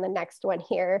 you'll see in the next one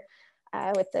here.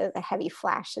 With the heavy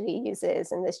flash that he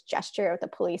uses and this gesture of the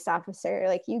police officer,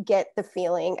 like, you get the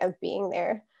feeling of being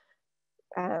there.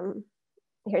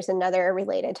 Here's another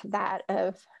related to that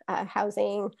of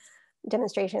housing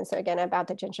demonstrations. So again, about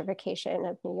the gentrification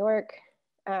of New York.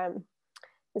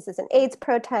 This is an AIDS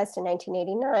protest in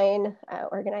 1989,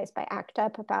 organized by ACT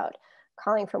UP, about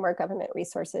calling for more government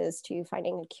resources to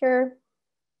finding a cure.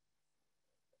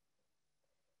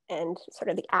 And sort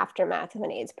of the aftermath of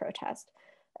an AIDS protest.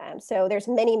 So there's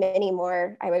many, many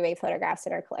more Ai Weiwei photographs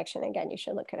in our collection. Again, you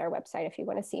should look at our website if you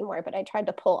want to see more, but I tried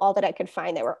to pull all that I could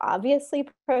find that were obviously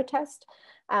protest.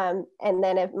 And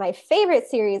then my favorite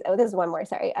series, oh, this is one more,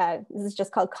 sorry. This is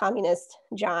just called Communist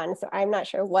John. So I'm not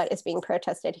sure what is being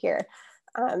protested here,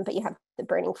 but you have the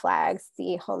burning flags,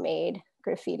 the homemade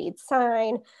graffitied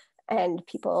sign, and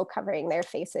people covering their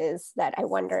faces that I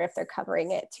wonder if they're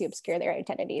covering it to obscure their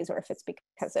identities or if it's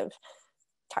because of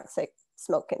toxic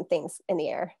smoke and things in the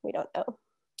air. We don't know.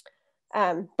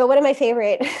 But one of my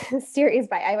favorite series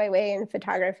by Ai Weiwei in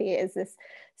photography is this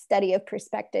study of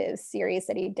perspective series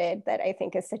that he did that I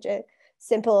think is such a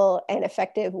simple and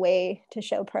effective way to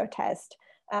show protest.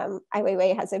 Ai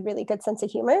Weiwei has a really good sense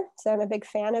of humor, so I'm a big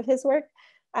fan of his work.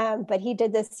 But he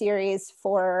did this series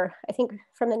for, I think,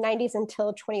 from the 90s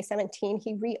until 2017.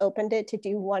 He reopened it to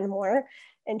do one more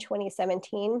in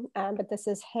 2017. But this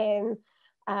is him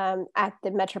at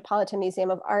the Metropolitan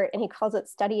Museum of Art, and he calls it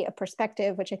Study of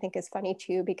Perspective, which I think is funny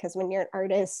too, because when you're an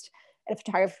artist and a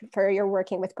photographer, you're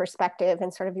working with perspective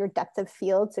and sort of your depth of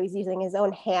field. So he's using his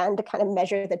own hand to kind of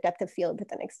measure the depth of field, but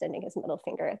then extending his middle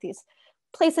finger at these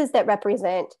places that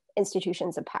represent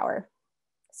institutions of power.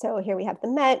 So here we have the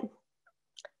Met,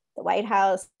 the White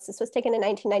House. This was taken in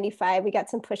 1995. We got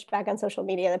some pushback on social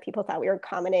media that people thought we were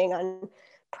commenting on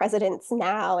presidents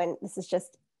now, and this is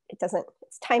just,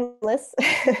 it's timeless.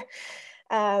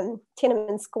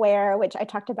 Tiananmen Square, which I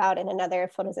talked about in another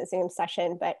Photos at Zoom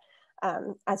session, but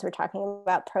as we're talking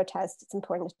about protests, it's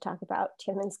important to talk about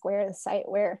Tiananmen Square, the site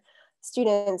where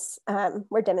students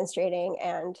were demonstrating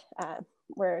and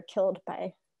were killed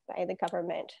by the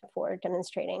government for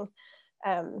demonstrating.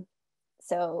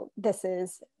 So this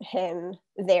is him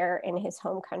there in his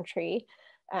home country,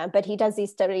 but he does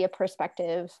these study of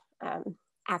perspective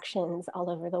actions all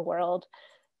over the world.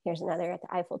 Here's another at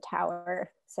the Eiffel Tower.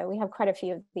 So we have quite a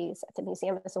few of these at the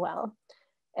museum as well.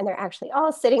 And they're actually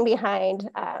all sitting behind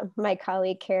my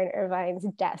colleague Karen Irvine's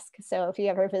desk. So if you're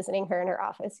ever visiting her in her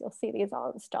office, you'll see these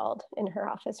all installed in her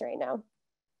office right now.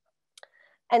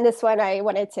 And this one I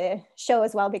wanted to show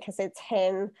as well because it's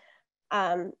him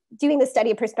doing the study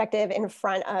of perspective in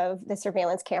front of the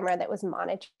surveillance camera that was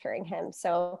monitoring him.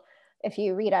 So if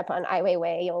you read up on Ai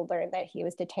Weiwei, you'll learn that he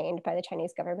was detained by the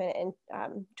Chinese government in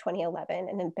 2011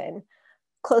 and had been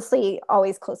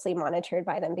always closely monitored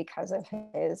by them because of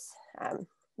his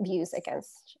views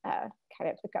against kind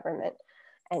of the government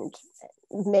and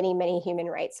many, many human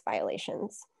rights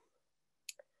violations.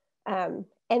 And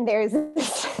there's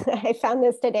this, I found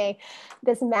this today,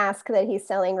 this mask that he's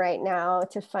selling right now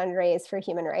to fundraise for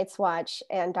Human Rights Watch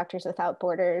and Doctors Without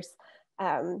Borders,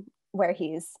 where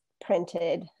he's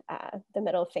printed the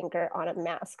middle finger on a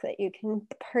mask that you can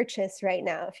purchase right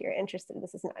now if you're interested.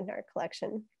 This is not in our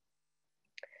collection.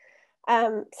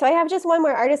 So I have just one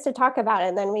more artist to talk about,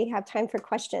 and then we have time for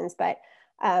questions. But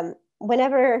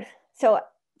so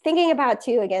thinking about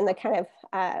too, again, the kind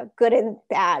of good and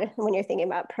bad when you're thinking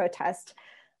about protest,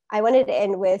 I wanted to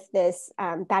end with this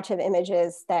batch of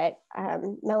images that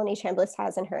Melanie Chambliss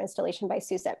has in her installation by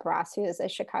Suzette Bross, who is a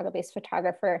Chicago-based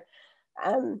photographer,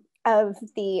 of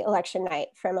the election night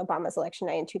from Obama's election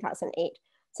night in 2008.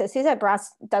 So Suzette Bross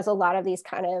does a lot of these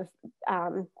kind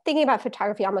of thinking about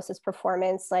photography almost as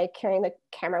performance, like carrying the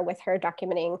camera with her,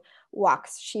 documenting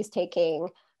walks she's taking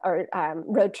or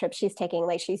road trips she's taking.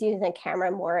 Like she's using the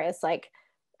camera more as like,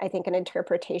 I think, an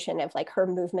interpretation of like her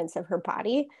movements of her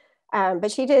body.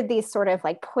 But she did these sort of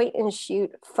like point and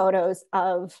shoot photos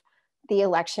of the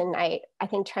election night, I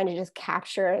think trying to just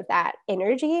capture that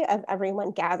energy of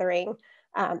everyone gathering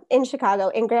in Chicago,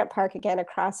 in Grant Park, again,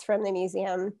 across from the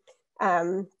museum,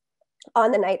 on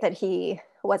the night that he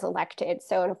was elected.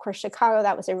 So, and of course, Chicago,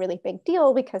 that was a really big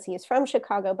deal because he is from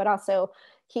Chicago, but also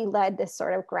he led this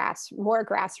sort of more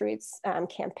grassroots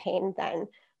campaign than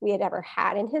we had ever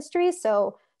had in history.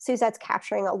 So Suzette's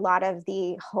capturing a lot of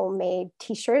the homemade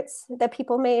t-shirts that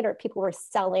people made, or people were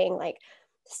selling like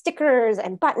stickers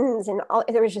and buttons and all.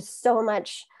 There was just so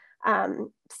much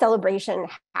celebration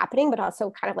happening, but also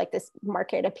kind of like this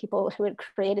market of people who had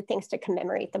created things to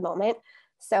commemorate the moment.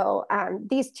 So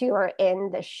these two are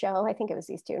in the show. I think it was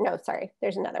these two. No, sorry,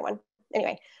 there's another one.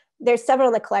 Anyway, there's several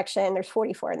in the collection. There's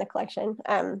 44 in the collection,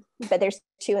 but there's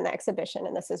 2 in the exhibition,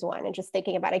 and this is one. And just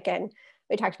thinking about, again,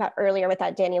 we talked about earlier with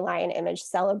that dandelion image,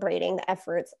 celebrating the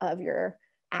efforts of your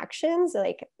actions.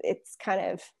 Like it's kind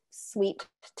of sweet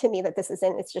to me that this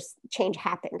isn't, it's just change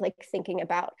happened. Like thinking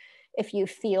about if you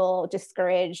feel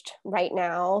discouraged right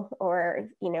now, or,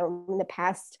 you know, in the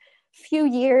past few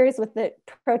years with the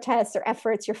protests or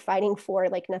efforts you're fighting for,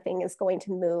 like nothing is going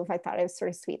to move. I thought it was sort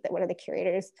of sweet that one of the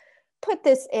curators put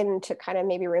this in to kind of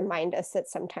maybe remind us that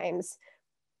sometimes,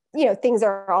 you know, things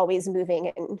are always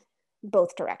moving in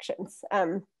both directions.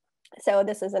 So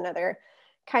this is another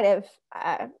kind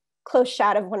of close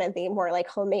shot of one of the more like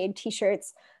homemade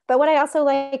t-shirts. But what I also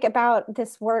like about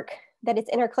this work that it's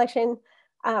in our collection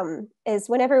is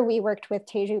whenever we worked with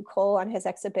Teju Cole on his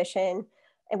exhibition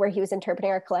and where he was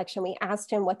interpreting our collection, we asked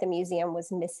him what the museum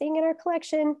was missing in our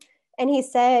collection. And he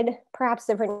said, perhaps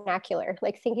the vernacular,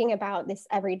 like thinking about this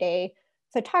everyday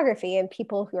photography and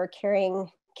people who are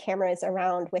carrying cameras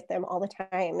around with them all the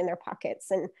time in their pockets.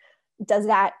 And does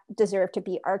that deserve to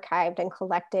be archived and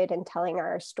collected and telling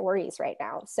our stories right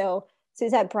now? So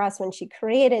Suzette Bross, when she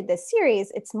created this series,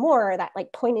 it's more that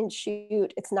like point and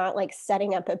shoot. It's not like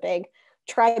setting up a big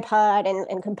tripod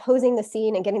and composing the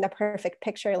scene and getting the perfect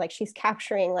picture. Like she's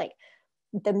capturing like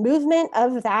the movement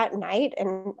of that night.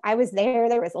 And I was there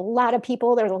was a lot of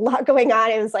people, there was a lot going on.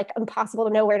 It was like impossible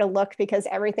to know where to look because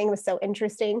everything was so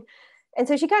interesting. And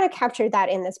so she kind of captured that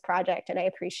in this project. And I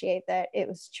appreciate that it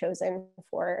was chosen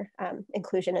for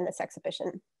inclusion in this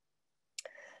exhibition.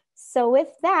 So with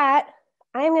that,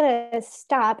 I'm gonna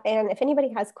stop. And if anybody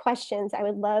has questions, I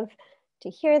would love to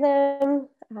hear them.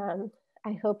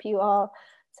 I hope you all,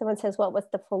 someone says, what was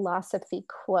the philosophy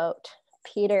quote?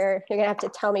 Peter, you're gonna have to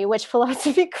tell me which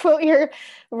philosophy quote you're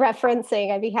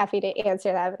referencing. I'd be happy to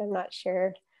answer that, but I'm not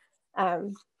sure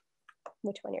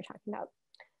which one you're talking about.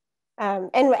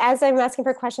 And as I'm asking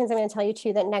for questions, I'm gonna tell you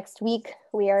too that next week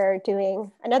we are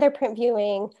doing another print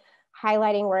viewing,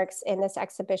 highlighting works in this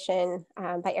exhibition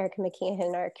by Erica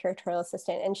McKeon, our curatorial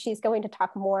assistant. And she's going to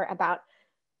talk more about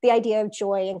the idea of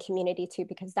joy and community too,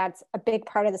 because that's a big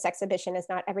part of this exhibition. Is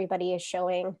not everybody is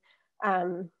showing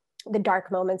the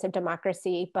dark moments of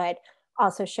democracy, but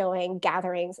also showing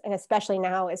gatherings. And especially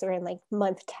now as we're in like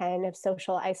month 10 of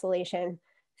social isolation,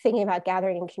 thinking about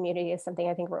gathering in community is something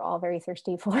I think we're all very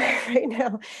thirsty for right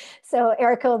now. So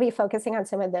Erica will be focusing on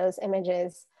some of those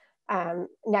images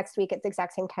next week at the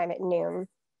exact same time at noon.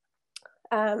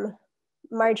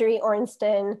 Marjorie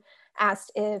Ornston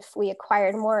asked if we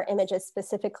acquired more images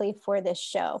specifically for this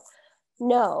show.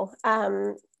 No,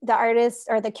 the artists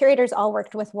or the curators all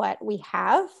worked with what we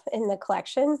have in the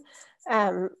collection.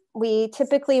 We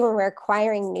typically, when we're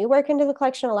acquiring new work into the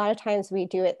collection, a lot of times we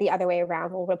do it the other way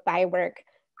around. We'll buy work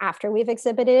after we've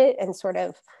exhibited it and sort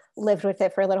of lived with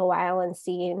it for a little while and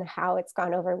seen how it's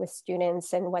gone over with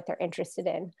students and what they're interested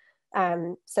in.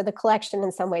 So the collection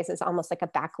in some ways is almost like a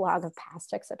backlog of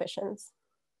past exhibitions.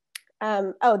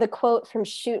 Oh, the quote from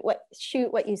shoot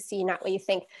what you see, not what you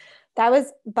think. That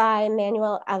was by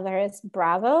Manuel Álvarez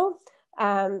Bravo.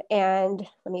 And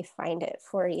let me find it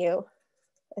for you.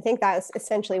 I think that is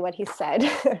essentially what he said.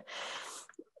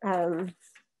 I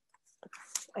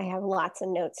have lots of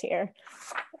notes here.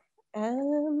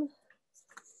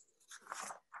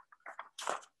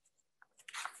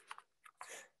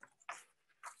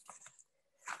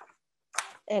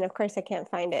 And of course I can't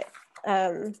find it.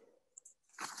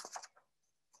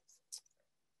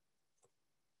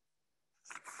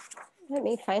 Let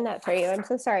me find that for you. I'm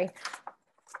so sorry.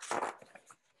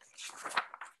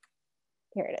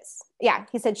 Here it is. Yeah,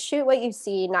 he said, shoot what you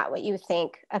see, not what you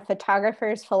think. A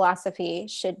photographer's philosophy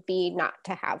should be not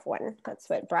to have one. That's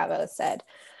what Bravo said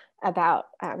about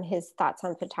his thoughts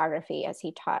on photography as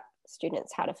he taught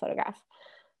students how to photograph.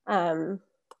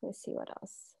 Let's see what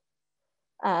else.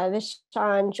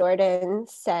 Vishon Jordan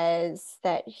says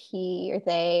that he or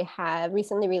they have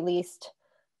recently released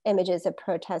images of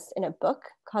protests in a book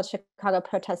called Chicago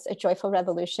Protests, A Joyful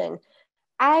Revolution.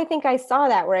 I think I saw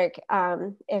that work.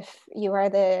 If you are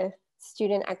the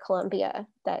student at Columbia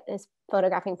that is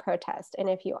photographing protest, and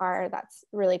if you are, that's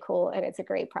really cool and it's a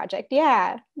great project.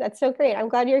 Yeah, that's so great. I'm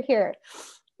glad you're here.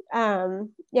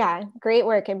 Yeah, great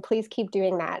work, and please keep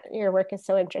doing that. Your work is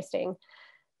so interesting.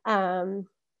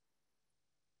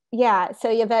 Yeah, so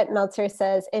Yvette Meltzer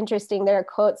says, interesting, there are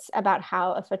quotes about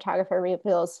how a photographer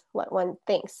reveals what one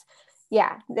thinks.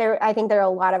 Yeah, I think there are a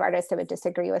lot of artists that would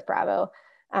disagree with Bravo.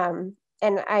 And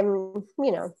I'm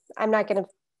not gonna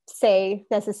say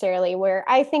necessarily where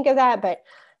I think of that, but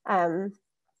I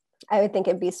would think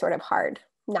it'd be sort of hard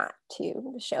not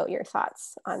to show your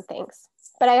thoughts on things.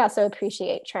 But I also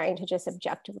appreciate trying to just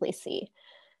objectively see.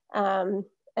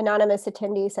 Anonymous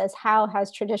attendee says, how has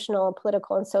traditional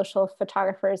political and social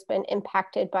photographers been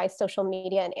impacted by social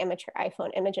media and amateur iPhone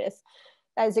images?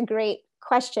 That is a great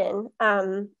question.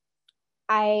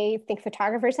 I think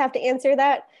photographers have to answer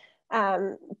that,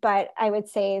 but I would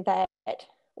say that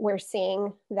we're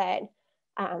seeing that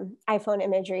iPhone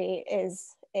imagery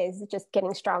is just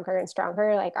getting stronger and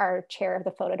stronger. Like our chair of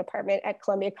the photo department at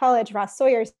Columbia College, Ross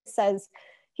Sawyer, says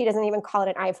he doesn't even call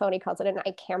it an iPhone, he calls it an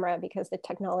iCamera, because the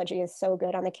technology is so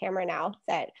good on the camera now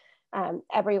that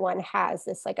everyone has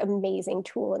this like amazing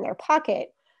tool in their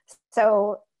pocket.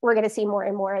 So we're going to see more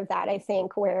and more of that, I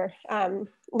think, where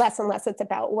less and less it's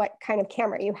about what kind of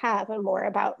camera you have and more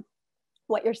about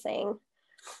what you're saying.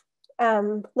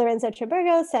 Lorenzo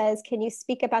Trebergo says, can you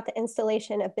speak about the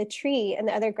installation of the tree and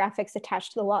the other graphics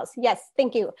attached to the walls? Yes,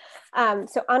 thank you.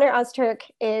 So Onur Öztürk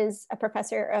is a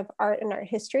professor of art and art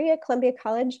history at Columbia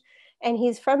College, and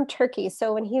he's from Turkey.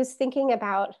 So when he was thinking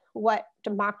about what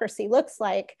democracy looks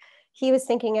like, he was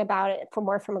thinking about it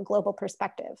more from a global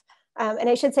perspective. And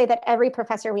I should say that every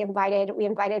professor we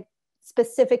invited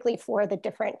specifically for the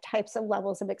different types of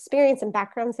levels of experience and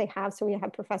backgrounds they have. So we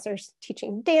have professors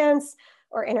teaching dance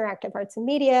or interactive arts and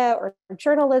media or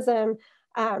journalism,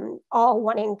 all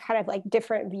wanting kind of like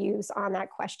different views on that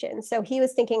question. So he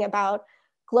was thinking about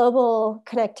global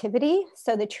connectivity,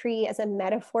 so the tree as a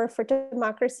metaphor for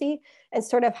democracy, and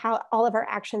sort of how all of our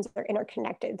actions are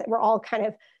interconnected, that we're all kind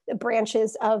of the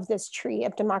branches of this tree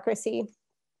of democracy.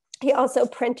 He also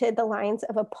printed the lines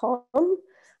of a poem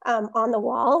on the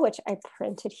wall, which I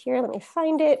printed here. Let me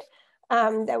find it.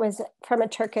 That was from a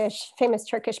famous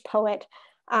Turkish poet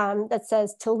that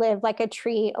says, to live like a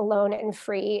tree, alone and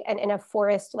free, and in a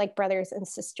forest like brothers and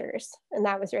sisters. And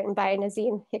that was written by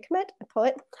Nazim Hikmet, a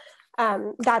poet.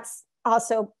 That's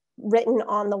also written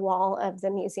on the wall of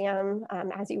the museum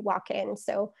as you walk in.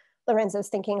 So Lorenzo's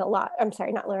thinking a lot, I'm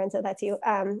sorry, not Lorenzo, that's you.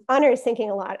 Onur is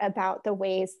thinking a lot about the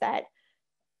ways that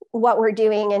what we're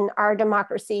doing in our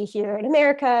democracy here in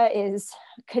America is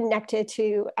connected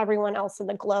to everyone else in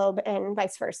the globe and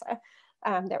vice versa,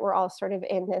 that we're all sort of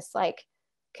in this like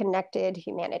connected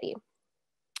humanity.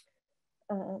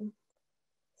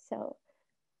 So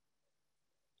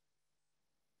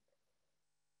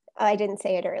I didn't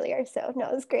say it earlier, so no,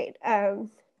 it was great. If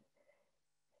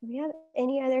you have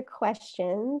any other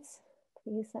questions,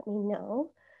 please let me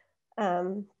know.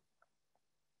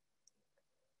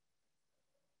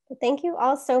 Thank you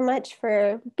all so much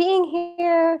for being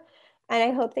here. And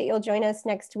I hope that you'll join us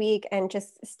next week, and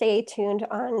just stay tuned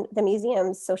on the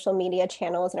museum's social media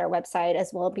channels and our website,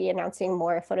 as we'll be announcing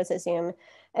more Photos at Zoom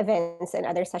events and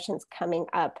other sessions coming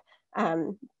up.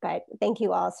 But thank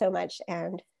you all so much,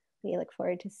 and we look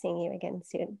forward to seeing you again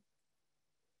soon.